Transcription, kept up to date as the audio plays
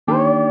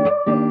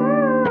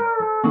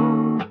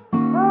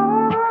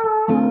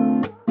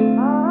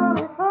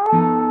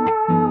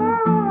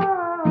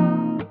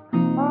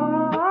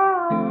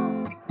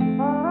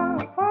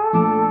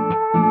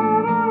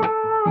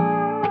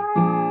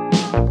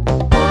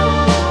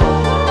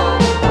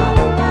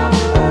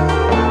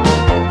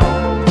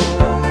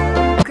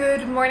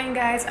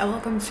and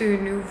welcome to a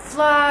new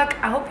vlog.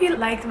 I hope you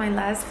liked my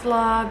last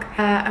vlog.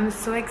 I'm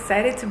so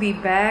excited to be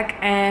back,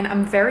 and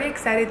I'm very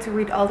excited to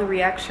read all the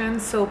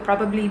reactions. So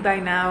probably by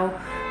now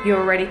you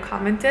already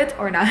commented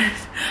or not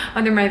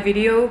under my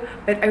video,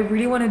 but I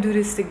really want to do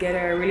this together.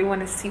 I really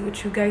want to see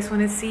what you guys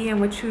want to see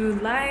and what you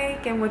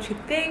like and what you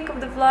think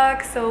of the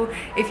vlog. So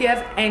if you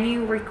have any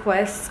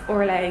requests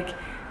or like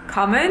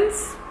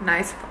comments,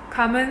 nice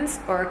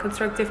comments or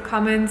constructive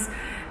comments,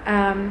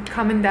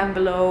 comment down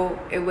below.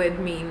 It would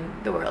mean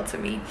the world to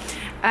me.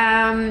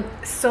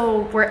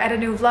 So we're at a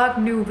new vlog,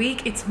 new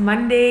week. It's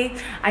Monday.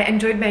 I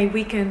enjoyed my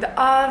weekend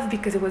off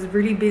because it was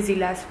really busy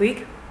last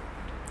week,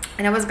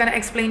 and I was gonna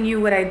explain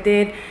you what I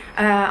did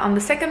on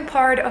the second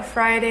part of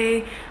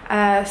Friday.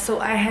 So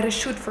I had a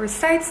shoot for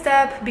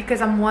Sidestep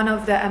because I'm one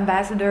of the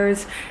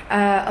ambassadors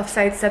of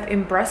Sidestep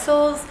in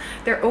Brussels.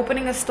 They're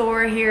opening a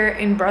store here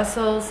in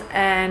Brussels,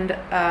 and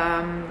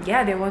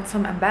yeah, they want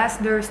some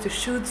ambassadors to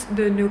shoot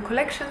the new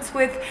collections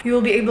with. You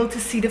will be able to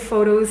see the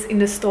photos in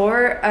the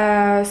store.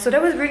 So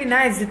that was really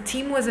nice. The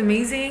team was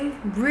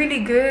amazing, really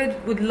good.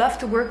 Would love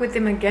to work with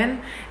them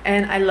again,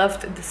 and I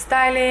loved the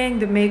styling,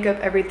 the makeup,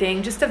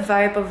 everything. Just the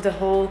vibe of the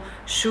whole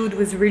shoot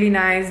was really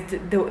nice.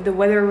 The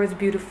weather was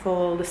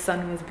beautiful, the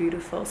sun was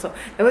beautiful, so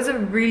that was a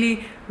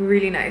really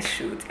nice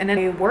shoot. And then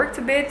I worked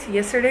a bit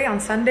yesterday on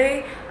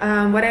Sunday.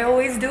 What I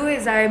always do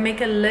is I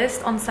make a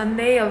list on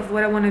Sunday of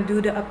what I want to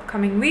do the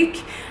upcoming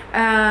week.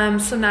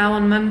 So now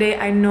on Monday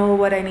I know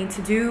what I need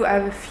to do. I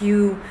have a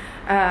few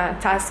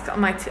tasks on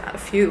my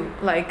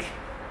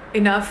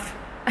enough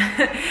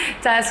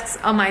tasks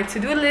on my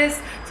to-do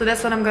list, so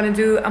that's what I'm gonna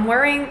do. I'm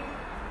wearing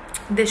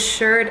this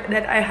shirt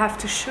that I have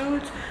to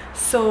shoot,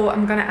 so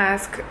I'm gonna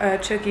ask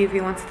Chucky if he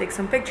wants to take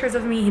some pictures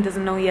of me. He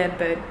doesn't know yet,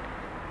 but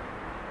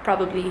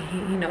probably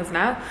he knows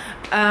now.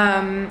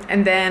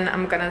 And then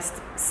I'm gonna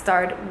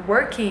start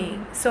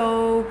working.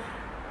 So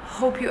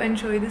hope you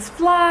enjoy this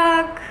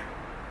vlog.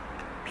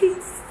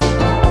 Peace.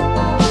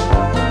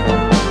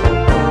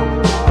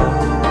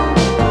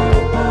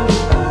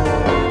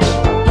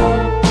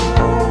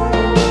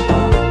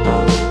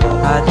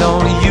 I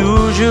don't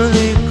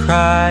usually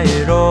cry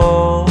at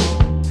all,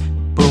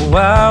 but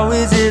wow,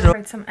 is it all?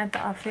 So I'm at the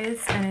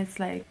office and it's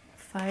like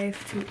 5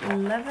 to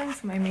 11,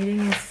 so my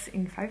meeting is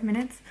in 5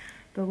 minutes.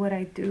 But what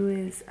I do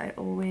is I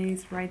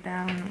always write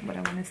down what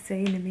I want to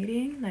say in the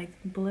meeting, like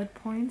bullet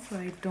points, so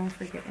I don't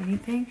forget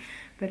anything.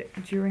 But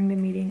during the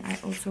meeting I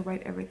also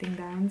write everything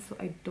down so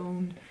I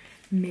don't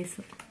miss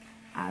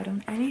out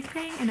on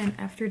anything. And then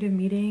after the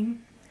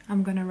meeting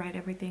I'm gonna write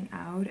everything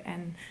out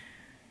and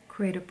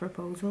create a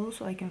proposal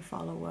so I can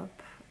follow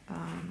up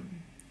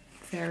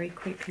very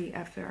quickly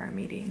after our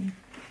meeting.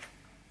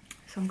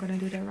 So I'm gonna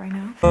do that right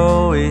now.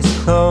 Always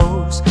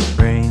close,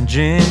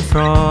 ranging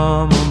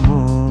from a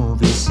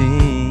movie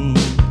scene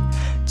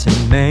to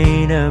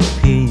made up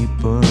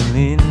people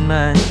in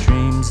my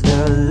dreams.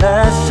 The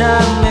last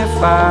time, if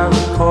I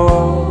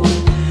recall,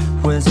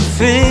 was a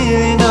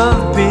feeling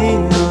of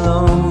being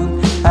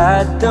alone.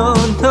 I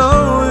don't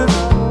know if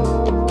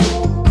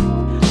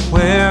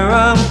where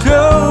I'm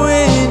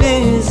going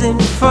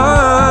isn't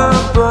far,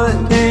 but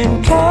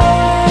in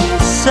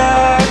case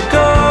I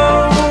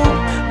go,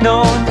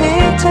 no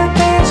need to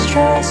be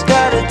stressed.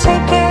 Gotta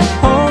take it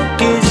home,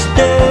 it's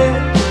there.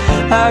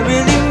 I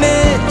really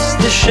miss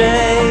the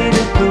shade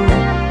of blue.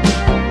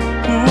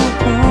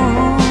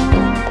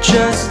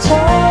 Just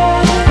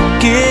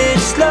take it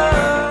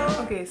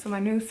slow. Okay, so my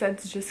new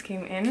sets just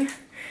came in,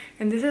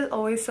 and this is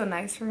always so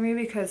nice for me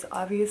because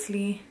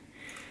obviously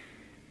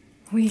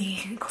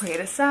we create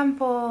a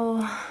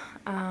sample,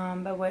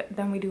 but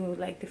then we do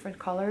like different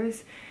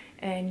colors,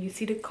 and you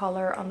see the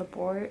color on the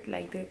board,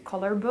 like the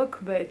color book,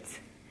 but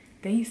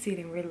then you see it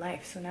in real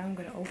life. So now I'm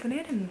gonna open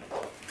it and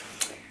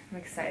I'm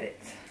excited.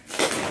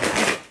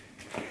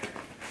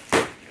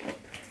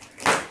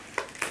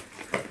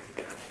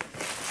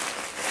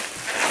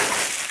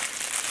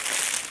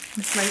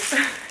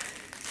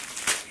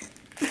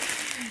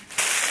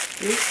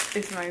 This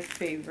is my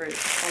favorite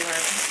color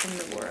in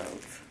the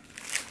world.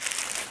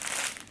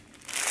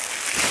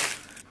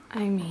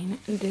 I mean,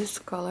 this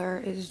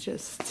color is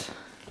just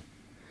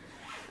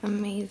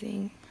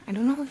amazing. I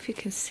don't know if you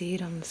can see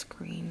it on the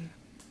screen.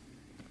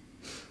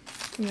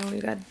 You know, we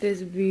got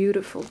this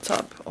beautiful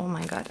top. Oh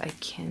my god, I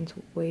can't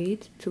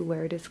wait to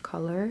wear this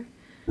color.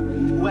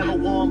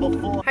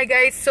 Hi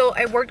guys, so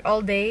I worked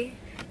all day,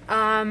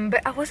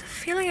 but I wasn't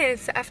feeling it.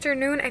 It's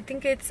afternoon. I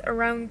think it's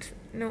around,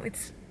 no,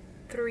 it's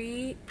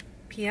 3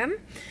 p.m.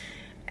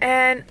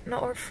 and no,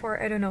 or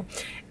 4, I don't know.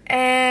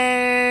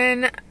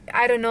 And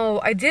I don't know,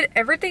 I did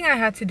everything I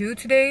had to do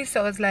today, so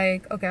I was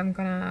like, okay, I'm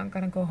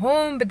gonna go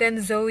home. But then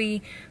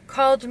Zoey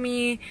called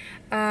me.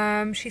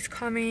 She's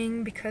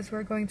coming because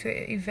we're going to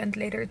an event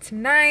later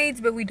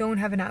tonight, but we don't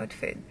have an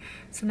outfit.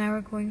 So now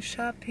we're going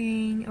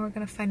shopping and we're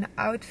gonna find an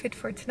outfit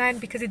for tonight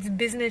because it's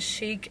business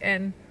chic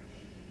and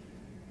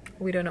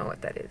we don't know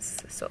what that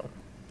is. So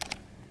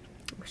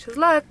wish us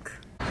luck.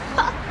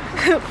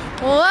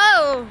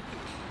 Whoa!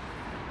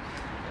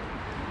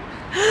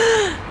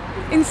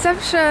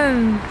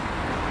 Inception!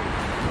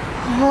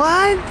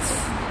 What?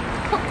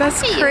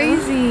 That's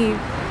crazy.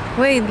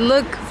 Wait,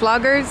 look,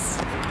 vloggers.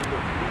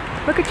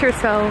 Look at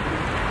yourself.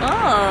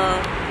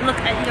 Oh, look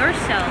at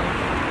yourself.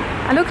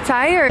 I look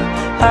tired.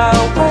 I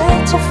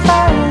wait to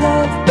find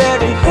love,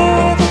 better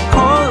hear the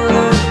call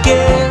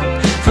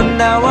again. For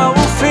now I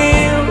will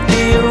feel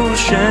the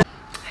ocean.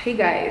 Hey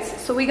guys,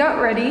 so we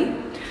got ready.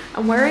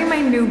 I'm wearing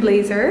my new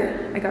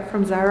blazer I got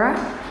from Zara.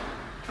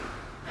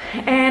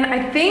 And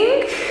I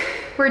think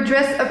we're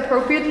dressed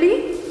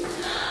appropriately.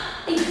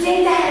 I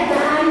did that,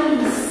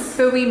 guys.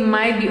 So we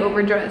might be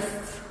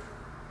overdressed.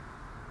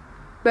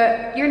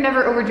 But you're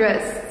never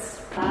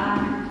overdressed.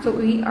 So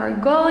we are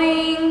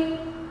going.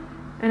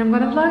 And I'm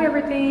gonna vlog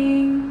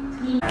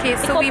everything. Okay,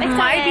 so we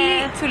might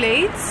be too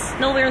late.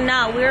 No, we're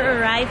not. We're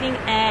arriving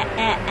at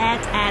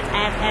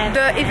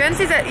the event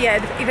is at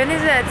the event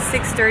is at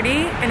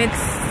 6:30 and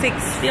it's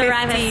 6:50. We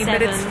arrive at 7.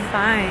 But it's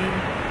fine.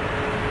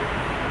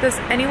 Does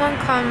anyone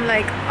come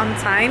like on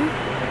time?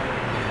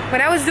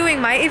 When I was doing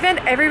my event,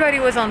 everybody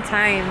was on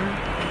time.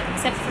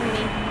 Except for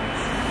me.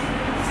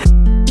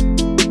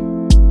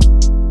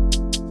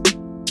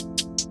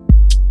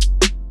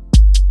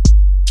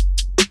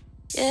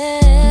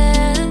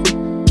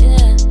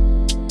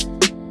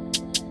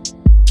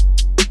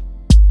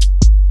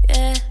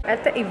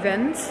 At the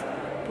event,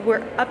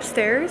 we're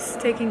upstairs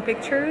taking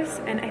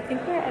pictures, and I think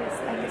we're at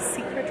like a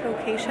secret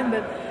location,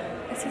 but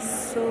this is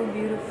so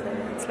beautiful.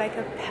 It's like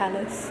a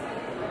palace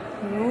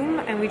room,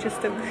 and we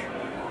just took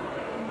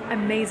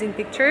amazing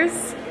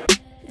pictures.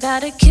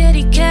 Got a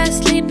kitty cat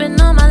sleeping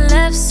on my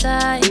left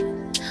side.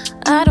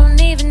 I don't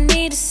even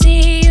need to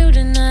see you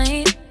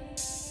tonight.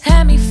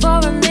 Had me for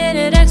a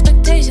minute,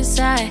 expectations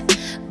high,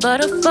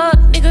 but a fuck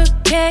nigga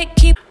can't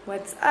keep.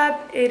 What's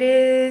up? It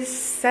is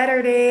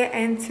Saturday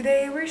and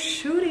today we're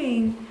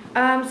shooting.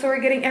 So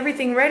we're getting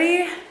everything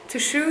ready to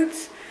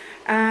shoot.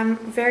 I'm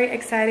very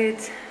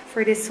excited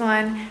for this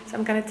one. So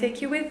I'm gonna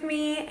take you with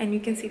me and you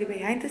can see the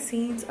behind the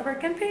scenes of our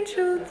campaign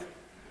shoot.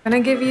 I'm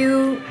gonna give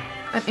you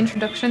an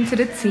introduction to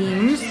the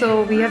team.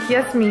 So we have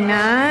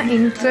Yasmina,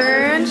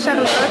 intern,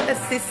 Charlotte,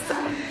 assistant.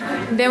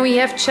 Then we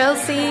have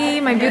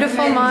Chelsea, my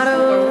beautiful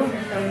model,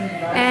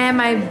 and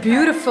my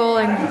beautiful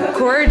and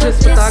gorgeous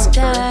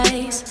photographer.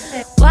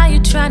 Why you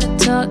trying to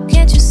talk?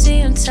 Can't you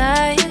see I'm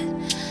tired?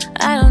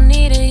 I don't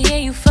need to hear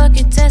you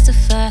fucking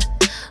testify.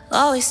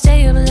 Always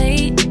stay up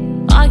late,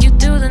 argue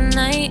through the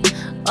night.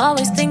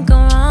 Always think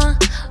I'm wrong,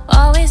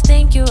 always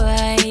think you're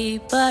right.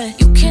 But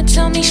you can't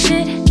tell me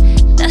shit,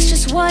 that's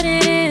just what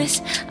it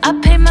is. I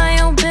pay my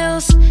own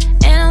bills,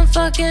 and I'm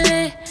fucking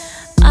lit.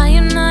 I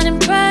am not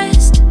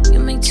impressed, you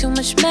make too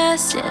much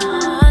mess. Yeah.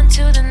 On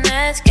to the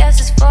next, guess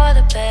it's for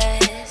the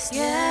best.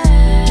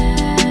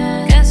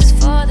 Yeah, guess it's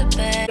for the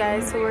best.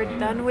 Guys, so we're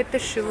done with the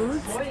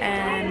shoot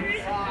and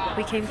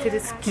we came to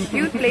this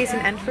cute place in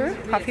Antwerp,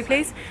 coffee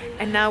place,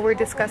 and now we're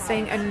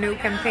discussing a new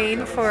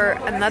campaign for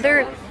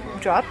another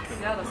drop.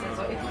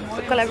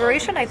 The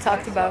collaboration I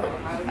talked about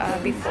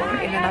before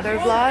in another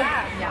vlog.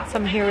 So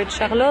I'm here with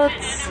Charlotte,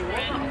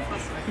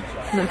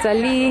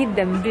 Natalie,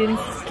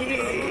 Dembinski.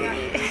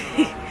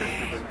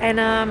 And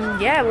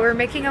yeah, we're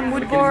making a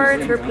mood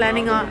board. We're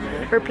planning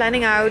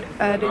out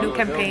the new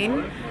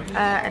campaign,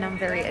 and I'm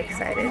very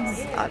excited,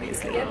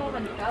 obviously.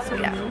 So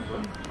yeah.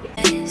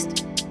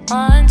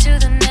 On to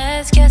the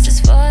next, guess it's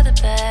for the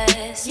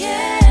best.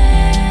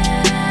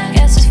 Yeah,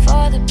 guess it's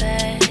for the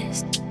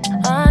best.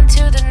 On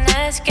to the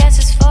next, guess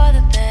it's for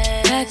the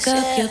best. Pack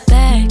up your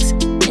bags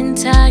and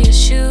tie your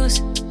shoes.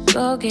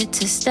 Go get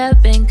to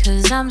stepping,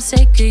 cause I'm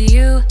sick of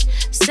you.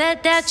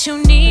 Said that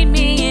you need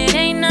me, it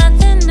ain't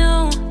nothing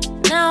new.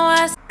 Now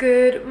I...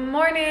 Good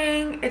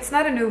morning. It's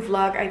not a new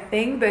vlog, I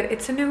think, but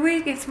it's a new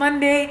week. It's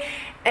Monday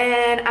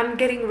and I'm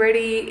getting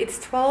ready. It's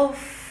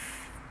 12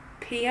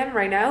 p.m.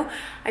 right now.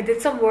 I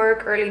did some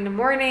work early in the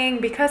morning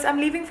because I'm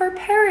leaving for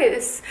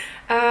Paris.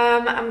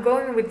 I'm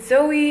going with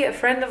Zoe, a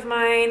friend of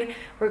mine.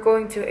 We're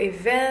going to an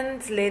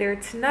event later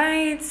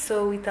tonight,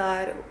 so we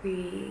thought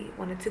we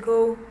wanted to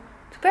go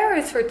to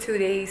Paris for 2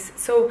 days.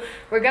 So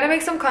we're gonna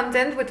make some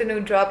content with the new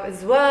drop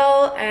as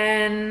well,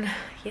 and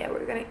yeah,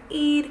 we're gonna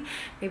eat,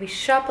 maybe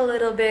shop a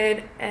little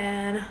bit,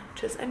 and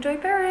just enjoy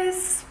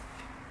Paris.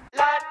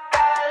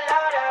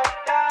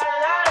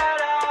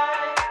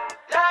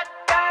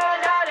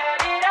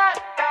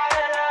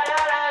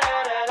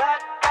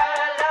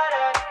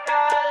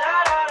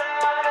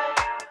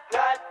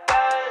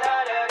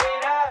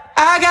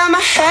 I got my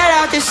head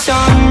out the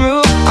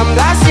sunroof, I'm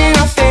blasting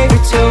our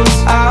favorite tunes.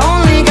 I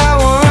only got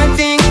one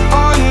thing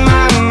on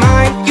my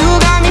mind. You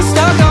got me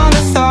stuck on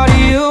the thought of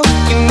you.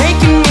 You're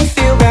making me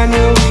feel brand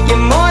new. You're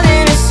more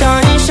than a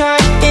sunshine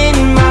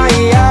in my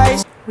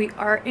eyes. We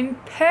are in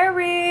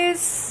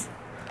Paris.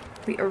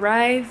 We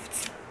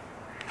arrived.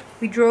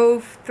 We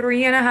drove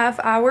 3.5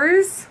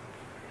 hours,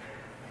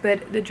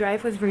 but the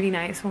drive was really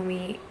nice when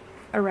we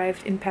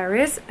arrived in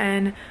Paris,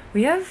 and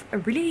we have a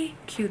really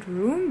cute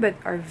room, but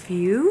our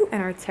view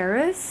and our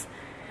terrace,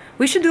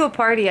 we should do a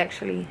party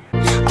actually.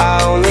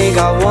 I only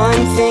got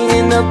one thing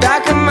in the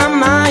back of my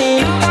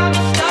mind.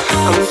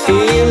 I'm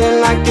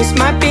feeling like this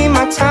might be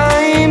my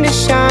time to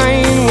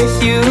shine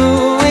with you,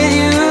 with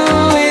you.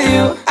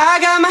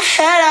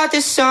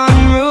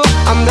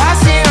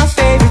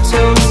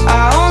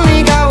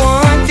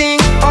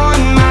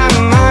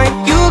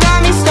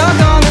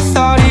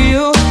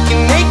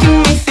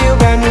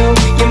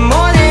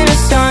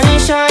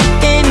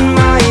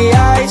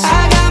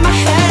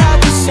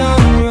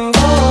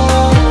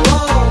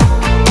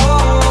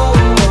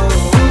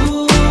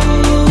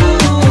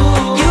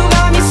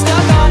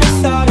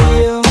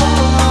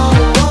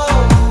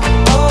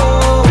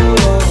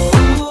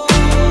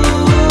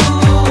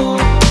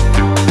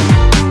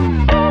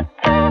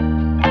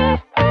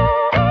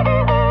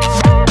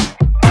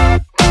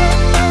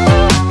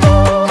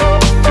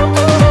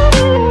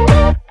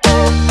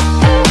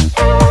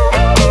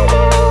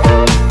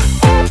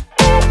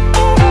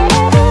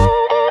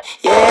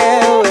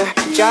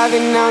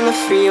 the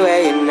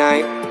freeway at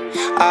night.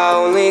 I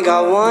only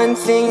got one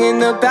thing in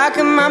the back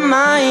of my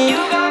mind.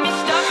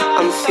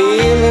 I'm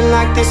feeling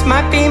like this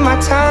might be my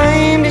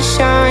time to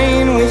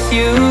shine with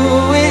you,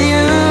 with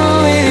you,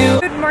 with you.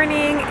 Good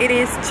morning, it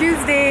is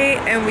Tuesday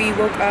and we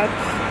woke up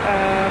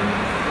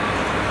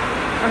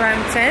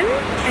around 10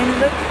 and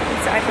look,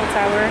 it's the Eiffel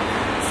Tower.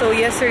 So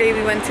yesterday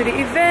we went to the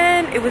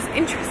event. It was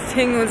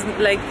interesting. It was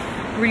like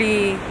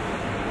really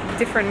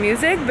different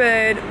music,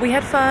 but we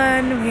had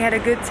fun, we had a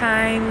good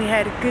time, we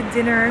had a good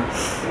dinner,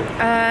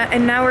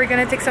 and now we're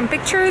gonna take some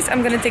pictures.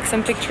 I'm gonna take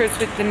some pictures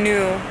with the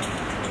new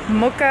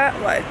Mocha.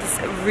 Well,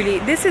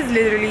 this is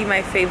literally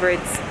my favorite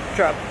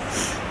drop.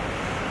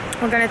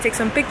 We're gonna take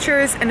some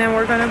pictures and then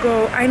we're gonna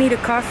go. I need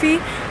a coffee.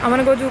 I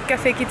wanna go to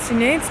Café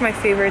Kitsune. It's my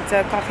favorite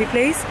coffee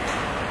place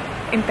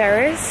in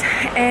Paris,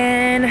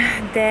 and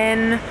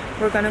then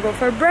we're gonna go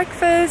for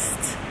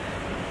breakfast.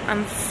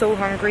 I'm so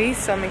hungry,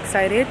 so I'm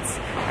excited.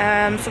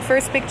 So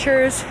first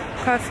pictures,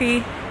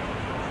 coffee,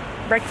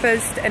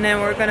 breakfast, and then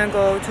we're gonna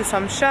go to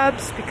some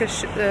shops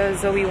because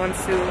Zoe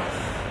wants to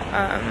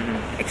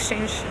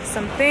exchange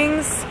some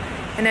things.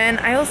 And then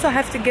I also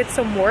have to get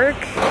some work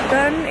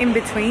done in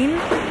between.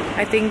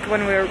 I think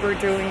when we're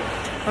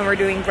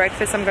doing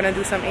breakfast, I'm gonna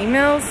do some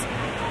emails.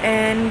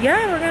 And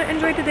yeah, we're gonna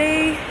enjoy the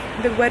day.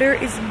 The weather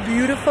is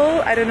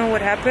beautiful. I don't know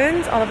what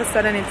happened. All of a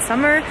sudden it's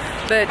summer,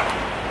 but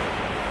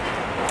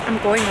I'm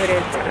going with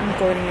it. I'm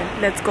going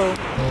in. Let's go.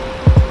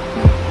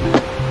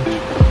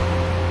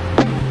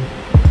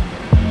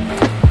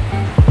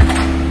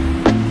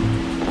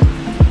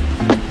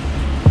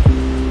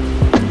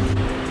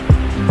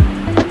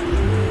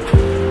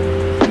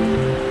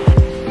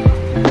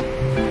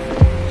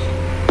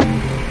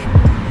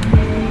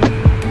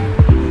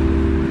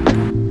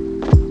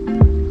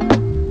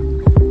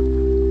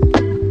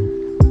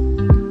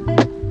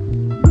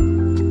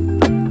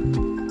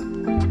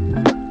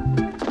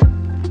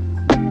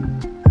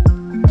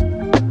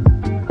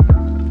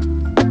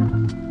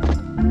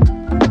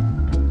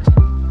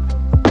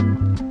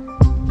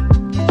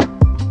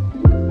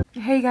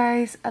 Hey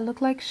guys, I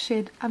look like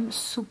shit. I'm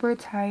super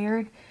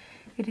tired.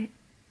 It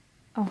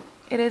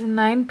is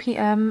 9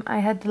 p.m. I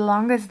had the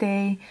longest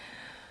day.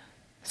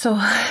 So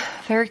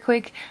very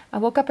quick. I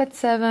woke up at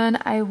 7.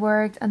 I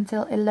worked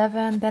until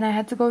 11. Then I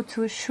had to go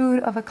to a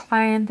shoot of a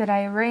client that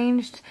I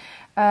arranged.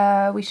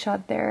 We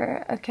shot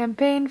there a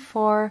campaign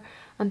for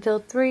until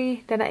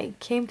 3. Then I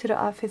came to the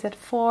office at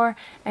 4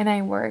 and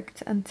I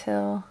worked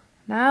until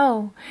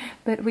now.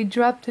 But we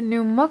dropped a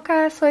new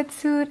Mocha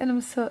sweatsuit and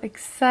I'm so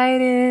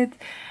excited.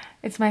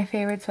 It's my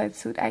favorite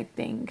sweatsuit, I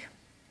think.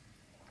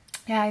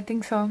 Yeah, I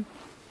think so.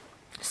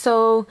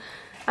 So,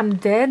 I'm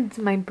dead.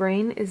 My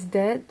brain is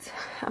dead.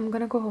 I'm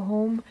gonna go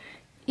home,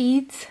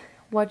 eat,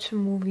 watch a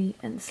movie,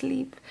 and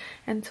sleep.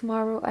 And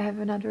tomorrow I have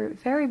another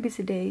very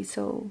busy day,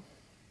 so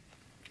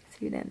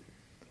see you then.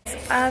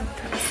 What's up?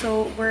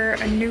 So, we're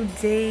a new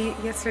day.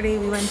 Yesterday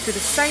we went to the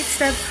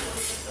Sidestep.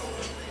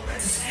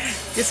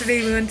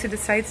 Yesterday we went to the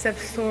Sidestep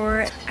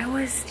store. I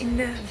was in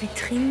the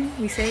vitrine,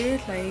 we say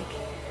it, like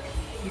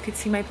you could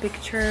see my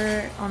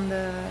picture in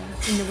the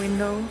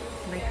window,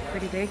 like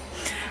pretty big.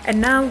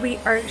 And now we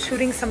are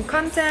shooting some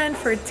content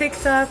for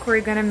TikTok.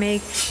 We're gonna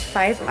make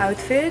 5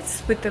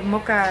 outfits with the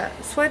Mocha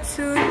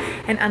sweatsuit,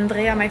 and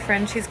Andrea, my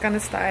friend, she's gonna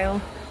style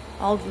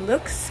all the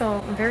looks.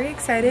 So I'm very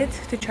excited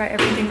to try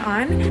everything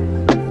on.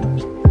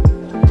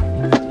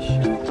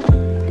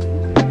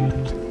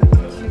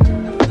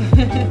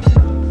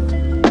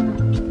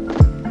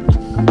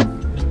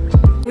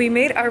 We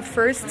made our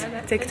first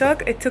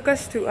TikTok. It took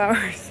us 2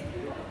 hours.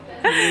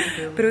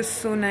 But it was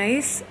so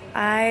nice.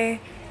 I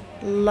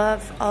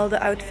love all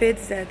the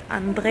outfits that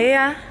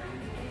Andrea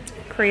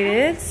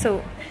created.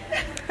 So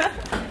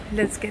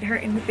let's get her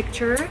in the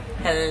picture.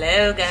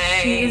 Hello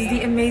guys. She is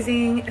the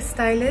amazing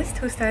stylist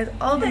who styles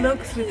all the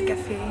looks with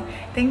Café.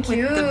 Thank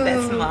you. With the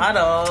best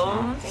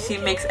model. She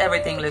makes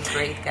everything look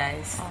great,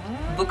 guys.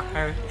 Book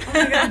her. Oh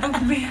my God,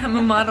 book me. I'm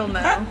a model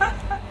now.